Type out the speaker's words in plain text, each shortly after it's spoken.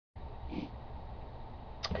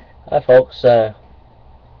Hi folks,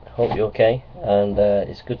 hope you're okay, and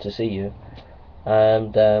it's good to see you.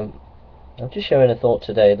 And I'm just sharing a thought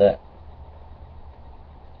today that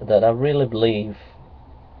I really believe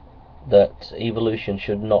that evolution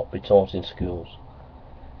should not be taught in schools.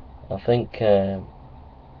 I think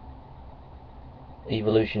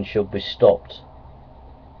evolution should be stopped.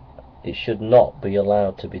 It should not be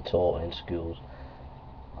allowed to be taught in schools.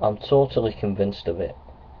 I'm totally convinced of it,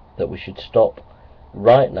 that we should stop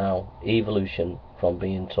right now evolution from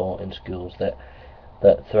being taught in schools, that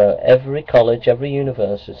throughout every college, every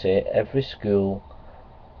university, every school,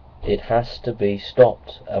 it has to be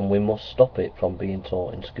stopped, and we must stop it from being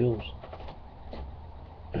taught in schools.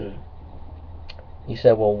 You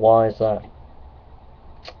say, well, why is that?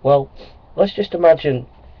 Well, let's just imagine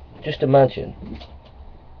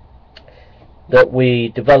that we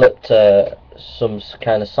developed some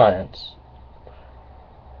kind of science,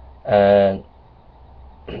 and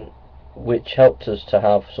which helped us to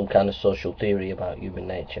have some kind of social theory about human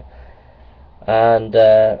nature, and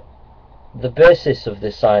the basis of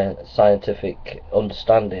this scientific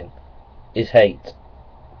understanding is hate,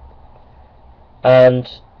 and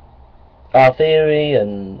our theory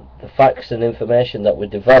and the facts and information that we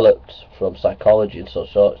developed from psychology and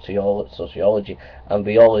sociology and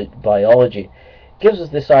biology gives us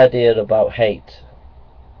this idea about hate,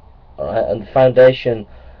 alright, and the foundation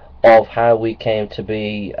of how we came to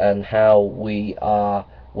be and how we are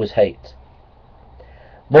was hate.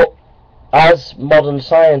 But as modern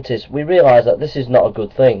scientists, we realise that this is not a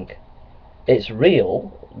good thing. It's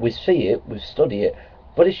real, we see it, we study it,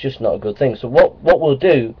 but it's just not a good thing. So what we'll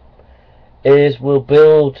do is we'll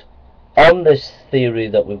build on this theory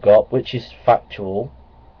that we've got, which is factual,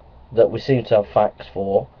 that we seem to have facts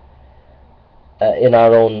for in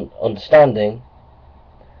our own understanding,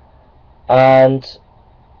 and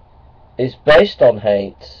it's based on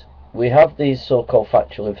hate. We have these so-called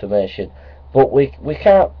factual information, but we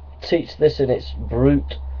can't teach this in its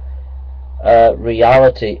brute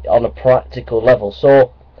reality on a practical level.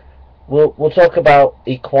 So we'll talk about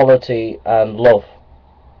equality and love.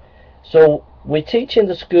 So we teach in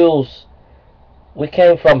the schools, we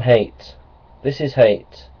came from hate. This is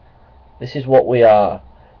hate. This is what we are.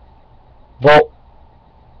 But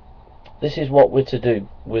this is what we're to do.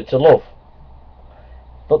 We're to love.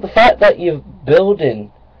 But the fact that you're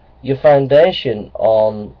building your foundation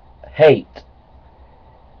on hate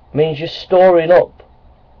means you're storing up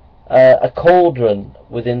a cauldron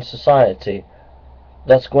within society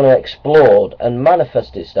that's going to explode and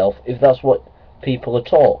manifest itself if that's what people are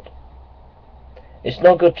taught. It's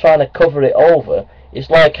no good trying to cover it over. It's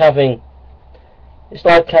like having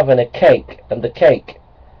a cake, and the cake,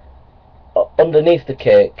 underneath the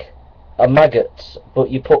cake are maggots, but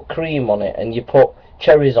you put cream on it and you put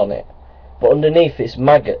cherries on it, but underneath it's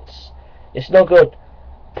maggots. It's no good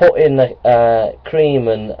putting cream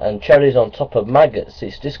and cherries on top of maggots.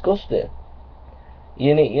 It's disgusting.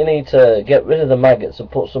 You need to get rid of the maggots and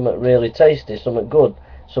put something really tasty, something good,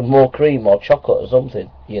 some more cream or chocolate or something,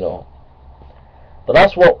 you know. But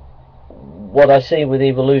that's what I see with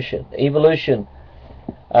evolution. Evolution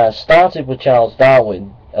started with Charles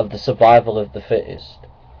Darwin, of the survival of the fittest.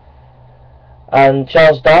 And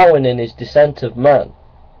Charles Darwin, in his Descent of Man,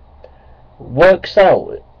 works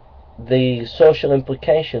out the social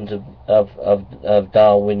implications of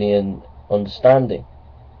Darwinian understanding.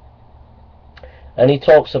 And he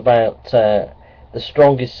talks about the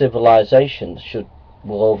strongest civilizations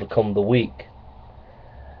will overcome the weak.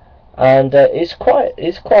 And it's quite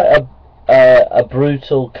a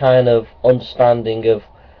brutal kind of understanding of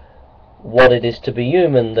what it is to be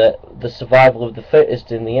human, that the survival of the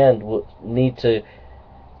fittest in the end would need to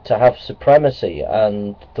have supremacy,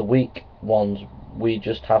 and the weak ones, we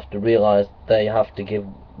just have to realise they have to give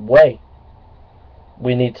way.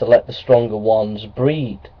 We need to let the stronger ones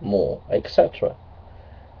breed more, etc.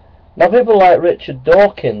 Now people like Richard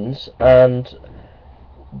Dawkins and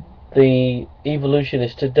the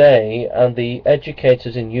evolutionists today and the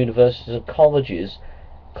educators in universities and colleges,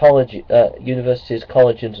 universities,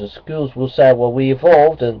 colleges and schools will say, well, we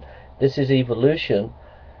evolved and this is evolution,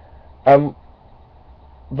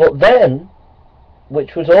 but then,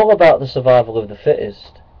 which was all about the survival of the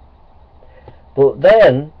fittest, but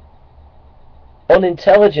then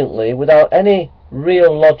unintelligently, without any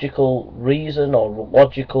real logical reason or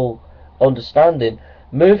logical understanding,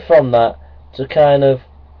 moved from that to kind of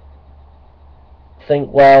think,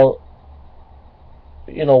 well,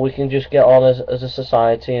 you know, we can just get on as a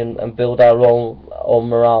society and build our own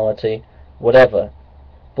morality, whatever.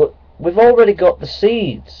 But we've already got the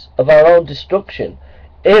seeds of our own destruction,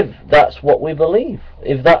 if that's what we believe.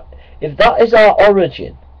 If that is our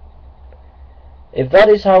origin, if that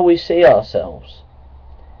is how we see ourselves,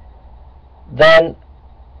 then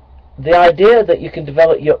the idea that you can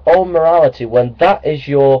develop your own morality when that is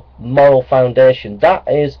your moral foundation, that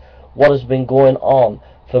is what has been going on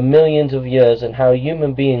for millions of years, and how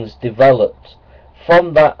human beings developed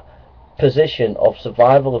from that position of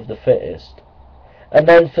survival of the fittest. And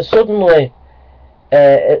then for suddenly,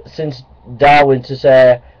 since Darwin, to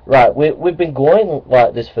say, right, we've been going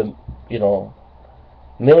like this for,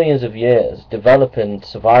 millions of years, developing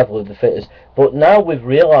survival of the fittest, but now we've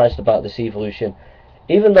realised about this evolution,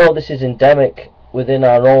 even though this is endemic within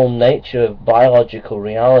our own nature of biological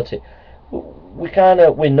reality.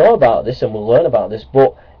 We know about this and we'll learn about this,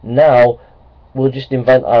 but now we'll just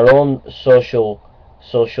invent our own social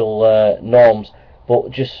norms,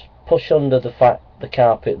 but just push under the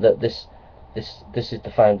carpet that this is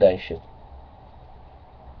the foundation.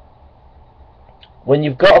 When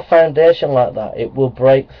you've got a foundation like that, it will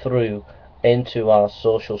break through into our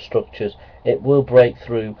social structures. It will break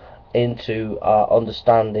through into our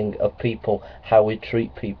understanding of people, how we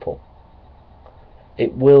treat people.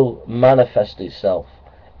 It will manifest itself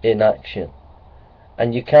in action.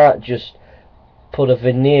 And you can't just put a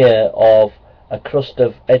crust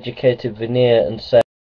of educated veneer and say,